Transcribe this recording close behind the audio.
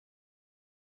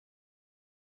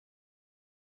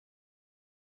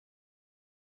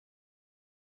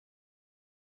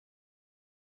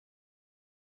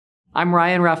I'm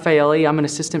Ryan Raffaelli. I'm an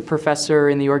assistant professor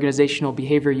in the Organizational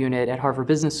Behavior Unit at Harvard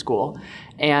Business School.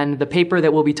 And the paper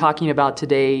that we'll be talking about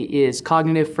today is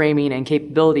Cognitive Framing and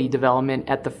Capability Development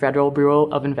at the Federal Bureau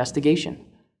of Investigation.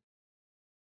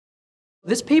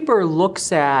 This paper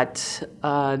looks at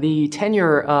the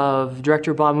tenure of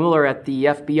Director Bob Mueller at the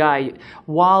FBI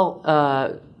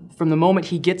while from the moment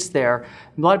he gets there.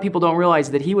 A lot of people don't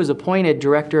realize that he was appointed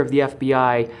director of the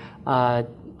FBI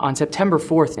on September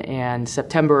 4th, and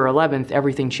September 11th,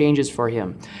 everything changes for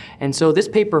him. And so this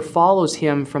paper follows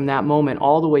him from that moment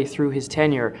all the way through his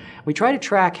tenure. We try to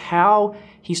track how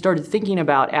he started thinking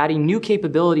about adding new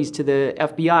capabilities to the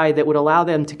FBI that would allow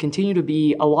them to continue to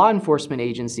be a law enforcement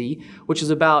agency, which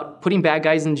is about putting bad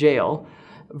guys in jail,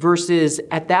 versus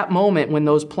at that moment when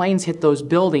those planes hit those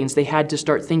buildings, they had to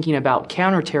start thinking about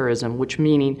counterterrorism, which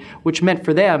meant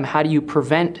for them, how do you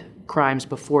prevent crimes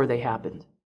before they happened?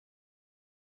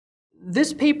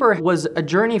 This paper was a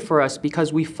journey for us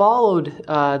because we followed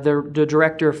the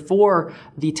director for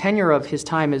the tenure of his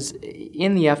time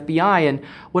in the FBI, and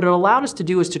what it allowed us to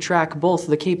do is to track both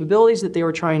the capabilities that they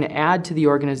were trying to add to the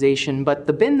organization, but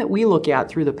the bin that we look at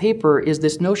through the paper is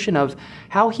this notion of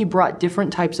how he brought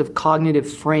different types of cognitive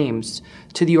frames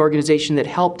to the organization that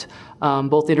helped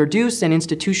both introduce and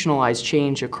institutionalize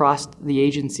change across the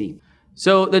agency.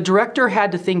 So the director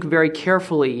had to think very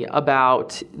carefully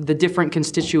about the different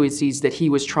constituencies that he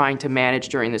was trying to manage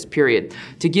during this period.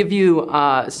 To give you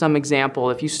some example,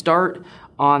 if you start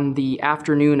on the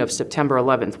afternoon of September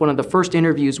 11th, one of the first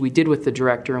interviews we did with the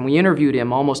director, and we interviewed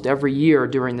him almost every year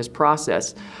during this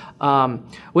process,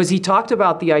 was he talked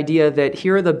about the idea that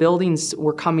here the buildings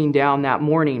were coming down that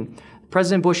morning.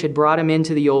 President Bush had brought him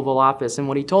into the Oval Office, and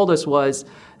what he told us was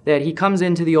that he comes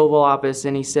into the Oval Office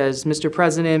and he says, "Mr.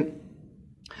 President,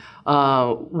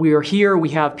 we are here, we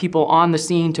have people on the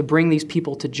scene to bring these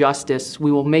people to justice.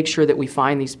 We will make sure that we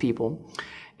find these people."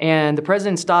 And the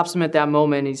president stops him at that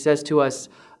moment and he says to us,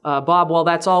 "Bob, well,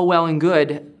 that's all well and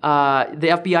good. The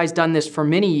FBI's done this for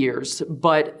many years,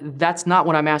 but that's not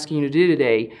what I'm asking you to do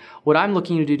today. What I'm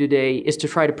looking to do today is to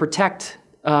try to protect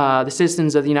the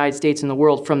citizens of the United States and the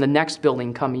world from the next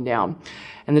building coming down."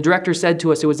 And the director said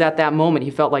to us, it was at that moment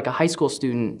he felt like a high school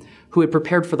student who had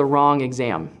prepared for the wrong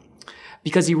exam,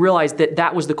 because he realized that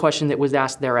that was the question that was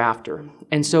asked thereafter.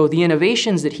 And so the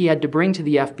innovations that he had to bring to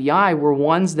the FBI were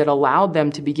ones that allowed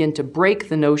them to begin to break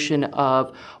the notion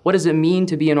of what does it mean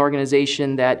to be an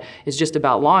organization that is just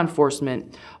about law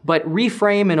enforcement, but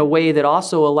reframe in a way that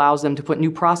also allows them to put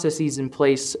new processes in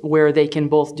place where they can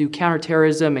both do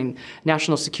counterterrorism and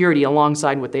national security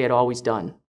alongside what they had always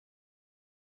done.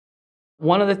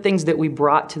 One of the things that we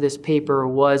brought to this paper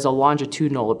was a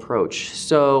longitudinal approach.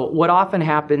 So what often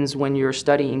happens when you're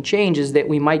studying change is that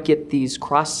we might get these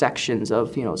cross-sections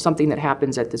of something that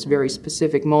happens at this very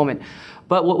specific moment.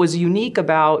 But what was unique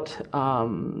about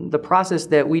the process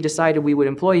that we decided we would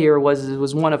employ here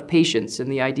was one of patience,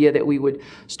 and the idea that we would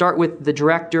start with the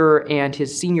director and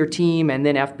his senior team and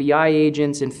then FBI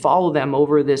agents and follow them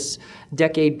over this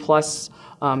decade-plus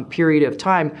period of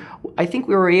time. I think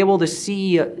we were able to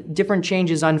see different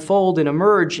changes unfold and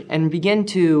emerge and begin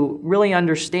to really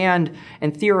understand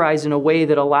and theorize in a way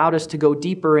that allowed us to go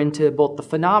deeper into both the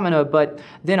phenomena, but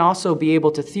then also be able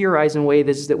to theorize in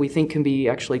ways that we think can be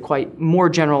actually quite more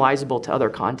generalizable to other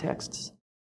contexts.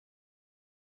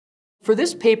 For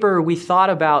this paper, we thought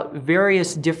about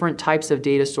various different types of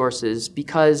data sources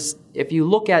because if you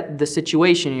look at the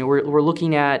situation, we're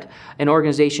looking at an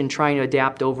organization trying to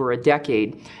adapt over a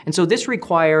decade. And so this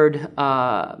required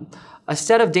a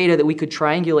set of data that we could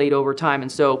triangulate over time.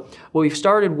 And so what we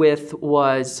started with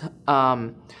was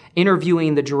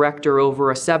interviewing the director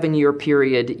over a 7-year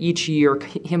period, each year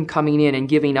him coming in and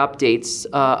giving updates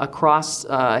across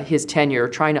his tenure,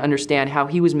 trying to understand how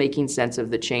he was making sense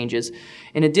of the changes.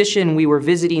 In addition, we were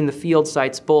visiting the field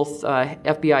sites, both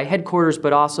FBI headquarters,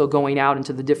 but also going out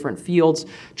into the different fields,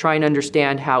 trying to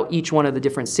understand how each one of the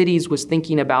different cities was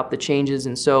thinking about the changes.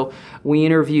 And so we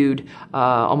interviewed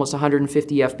almost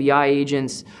 150 FBI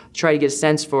agents to try to get a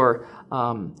sense for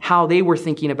how they were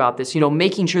thinking about this,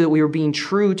 making sure that we were being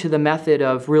true to the method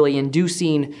of really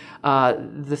inducing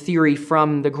the theory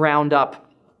from the ground up.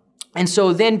 And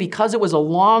so then, because it was a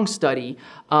long study,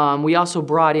 we also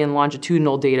brought in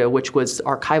longitudinal data, which was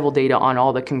archival data on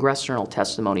all the congressional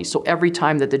testimony. So every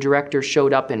time that the director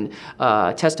showed up and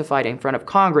testified in front of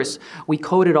Congress, we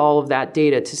coded all of that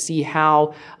data to see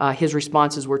how his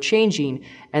responses were changing.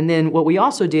 And then what we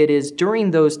also did is,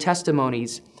 during those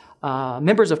testimonies,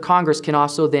 members of Congress can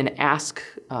also then ask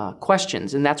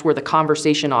questions, and that's where the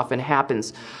conversation often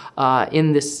happens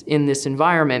in this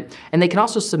environment. And they can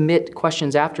also submit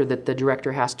questions after that the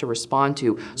director has to respond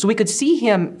to. So we could see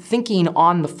him thinking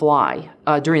on the fly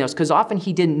during those, because often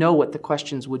he didn't know what the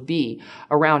questions would be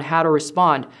around how to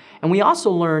respond. And we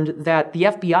also learned that the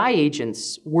FBI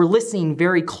agents were listening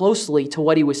very closely to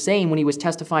what he was saying when he was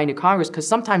testifying to Congress, because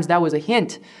sometimes that was a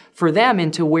hint for them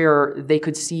into where they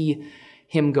could see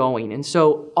him going. And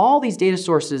so all these data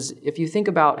sources, if you think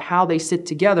about how they sit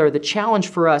together, the challenge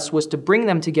for us was to bring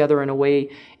them together in a way,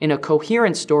 in a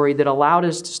coherent story that allowed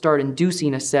us to start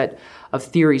inducing a set of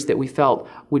theories that we felt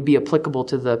would be applicable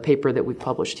to the paper that we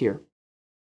published here.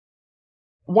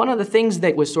 One of the things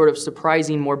that was sort of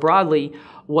surprising more broadly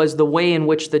was the way in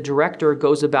which the director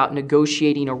goes about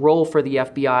negotiating a role for the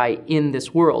FBI in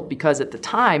this world. Because at the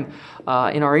time,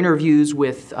 in our interviews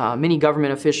with many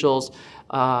government officials,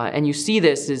 and you see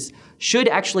this, is should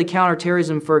actually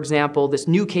counterterrorism, for example, this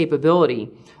new capability,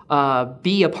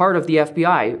 be a part of the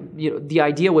FBI? The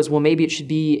idea was, well, maybe it should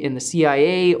be in the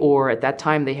CIA, or at that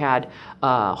time they had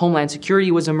Homeland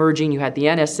Security was emerging, you had the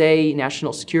NSA,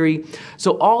 National Security.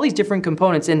 So all these different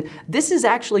components, and this is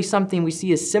actually something we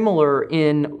see as similar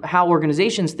in how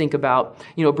organizations think about,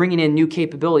 bringing in new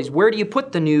capabilities. Where do you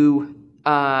put the new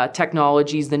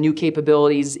technologies, the new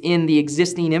capabilities in the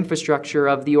existing infrastructure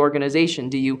of the organization?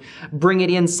 Do you bring it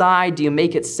inside? Do you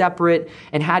make it separate?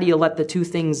 And how do you let the two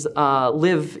things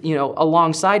live,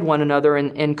 alongside one another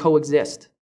and coexist?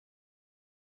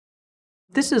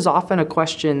 This is often a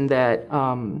question that,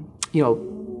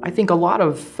 I think a lot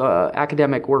of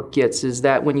academic work gets, is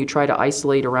that when you try to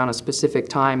isolate around a specific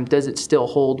time, does it still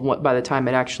hold by the time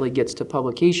it actually gets to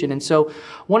publication? And so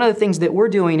one of the things that we're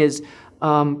doing is,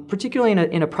 particularly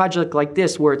in a project like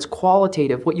this where it's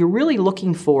qualitative, what you're really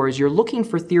looking for is you're looking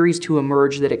for theories to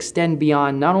emerge that extend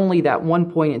beyond not only that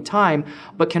one point in time,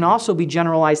 but can also be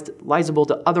generalizable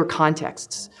to other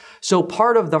contexts. So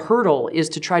part of the hurdle is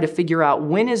to try to figure out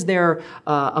when is there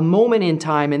a moment in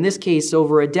time, in this case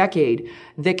over a decade,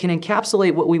 that can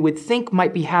encapsulate what we would think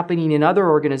might be happening in other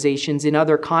organizations, in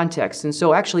other contexts. And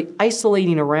so actually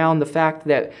isolating around the fact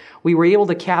that we were able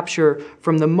to capture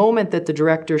from the moment that the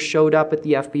director showed up at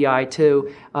the FBI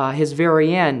to his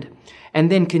very end, and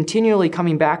then continually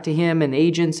coming back to him and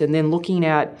agents, and then looking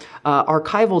at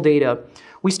archival data,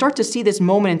 we start to see this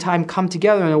moment in time come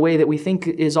together in a way that we think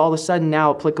is all of a sudden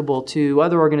now applicable to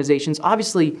other organizations.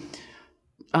 Obviously,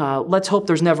 let's hope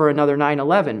there's never another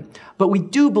 9/11. But we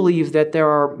do believe that there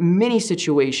are many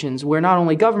situations where not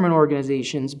only government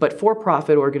organizations, but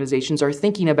for-profit organizations are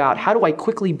thinking about, how do I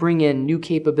quickly bring in new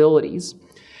capabilities?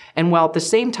 And while at the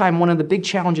same time, one of the big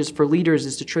challenges for leaders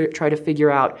is to try to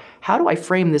figure out, how do I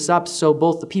frame this up so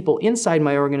both the people inside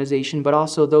my organization, but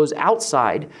also those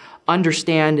outside,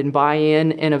 understand and buy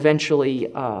in and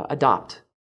eventually adopt?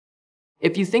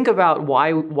 If you think about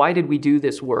why did we do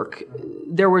this work,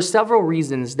 there were several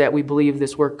reasons that we believe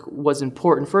this work was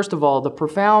important. First of all, the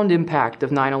profound impact of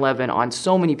 9/11 on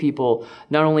so many people,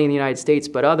 not only in the United States,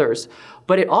 but others.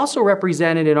 But it also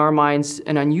represented in our minds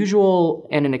an unusual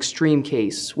and an extreme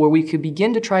case where we could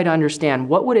begin to try to understand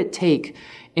what would it take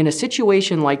in a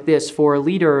situation like this for a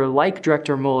leader like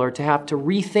Director Mueller to have to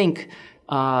rethink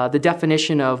the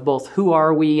definition of both who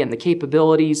are we and the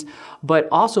capabilities, but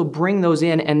also bring those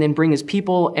in and then bring his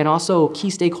people and also key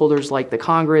stakeholders like the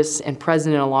Congress and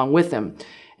President along with him.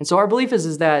 And so our belief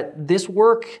is that this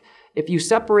work, if you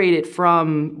separate it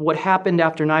from what happened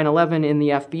after 9/11 in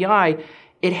the FBI,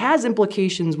 it has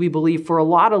implications, we believe, for a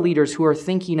lot of leaders who are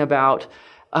thinking about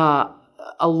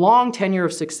a long tenure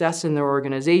of success in their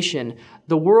organization.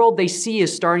 The world they see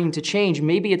is starting to change.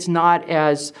 Maybe it's not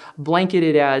as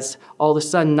blanketed as all of a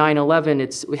sudden 9/11,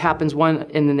 it happens one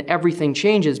and then everything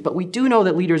changes. But we do know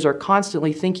that leaders are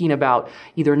constantly thinking about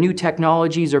either new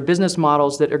technologies or business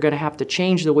models that are going to have to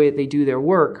change the way that they do their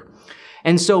work.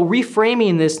 And so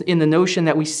reframing this in the notion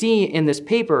that we see in this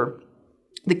paper,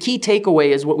 the key takeaway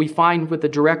is what we find what the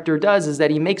director does is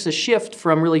that he makes a shift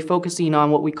from really focusing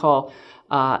on what we call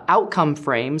outcome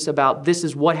frames about this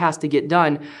is what has to get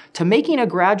done, to making a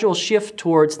gradual shift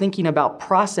towards thinking about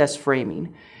process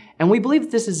framing. And we believe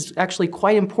this is actually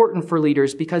quite important for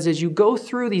leaders because as you go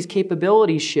through these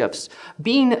capability shifts,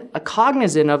 being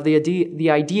cognizant of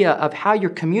the idea of how you're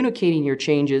communicating your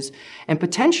changes, and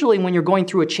potentially when you're going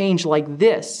through a change like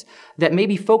this, that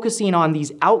maybe focusing on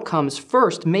these outcomes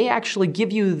first may actually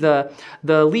give you the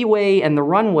leeway and the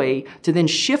runway to then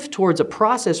shift towards a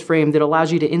process frame that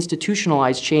allows you to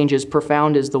institutionalize changes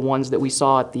profound as the ones that we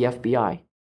saw at the FBI.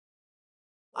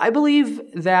 I believe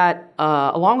that,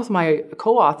 along with my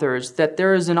co-authors, that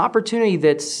there is an opportunity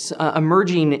that's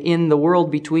emerging in the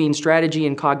world between strategy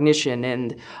and cognition,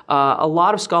 and a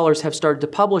lot of scholars have started to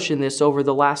publish in this over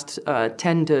the last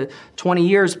 10 to 20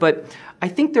 years, but I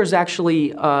think there's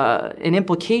actually an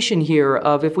implication here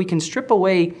of if we can strip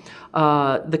away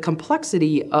the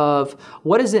complexity of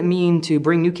what does it mean to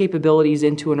bring new capabilities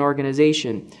into an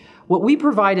organization. What we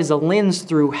provide is a lens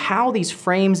through how these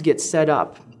frames get set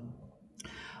up.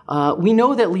 We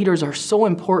know that leaders are so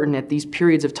important at these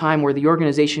periods of time where the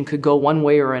organization could go one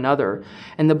way or another.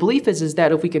 And the belief is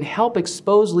that if we can help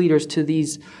expose leaders to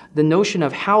the notion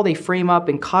of how they frame up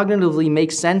and cognitively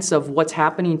make sense of what's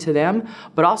happening to them,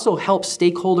 but also help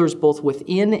stakeholders both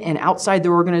within and outside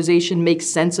their organization make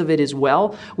sense of it as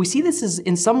well, we see this as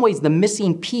in some ways the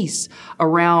missing piece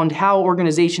around how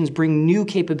organizations bring new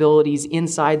capabilities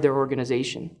inside their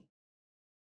organization.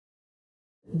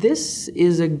 This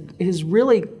is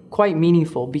really quite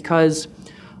meaningful because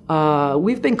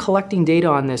we've been collecting data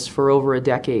on this for over a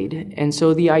decade. And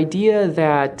so the idea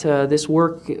that this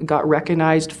work got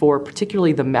recognized for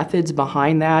particularly the methods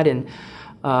behind that and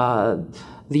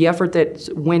the effort that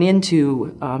went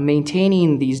into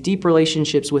maintaining these deep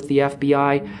relationships with the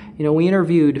FBI. You know, we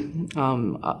interviewed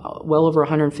well over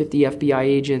 150 FBI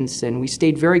agents, and we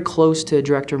stayed very close to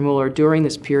Director Mueller during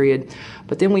this period.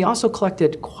 But then we also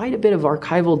collected quite a bit of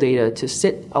archival data to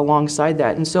sit alongside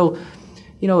that. And so,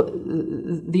 you know,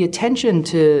 the attention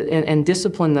to and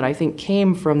discipline that I think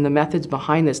came from the methods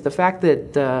behind this, the fact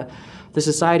that the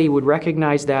society would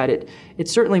recognize that, it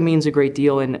certainly means a great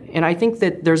deal. And I think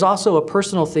that there's also a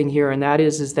personal thing here, and that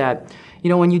is that, you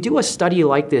know, when you do a study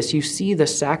like this, you see the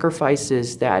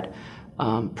sacrifices that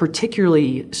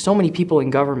particularly so many people in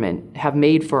government have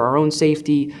made for our own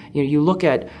safety. You know, you look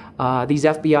at these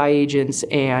FBI agents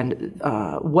and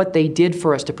what they did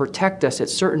for us to protect us at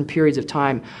certain periods of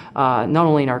time, not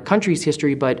only in our country's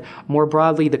history, but more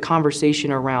broadly the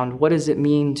conversation around what does it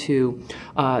mean to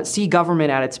see government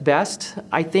at its best.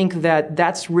 I think that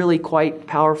that's really quite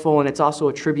powerful, and it's also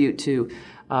a tribute to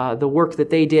the work that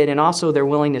they did and also their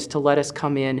willingness to let us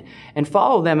come in and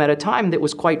follow them at a time that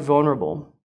was quite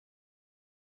vulnerable.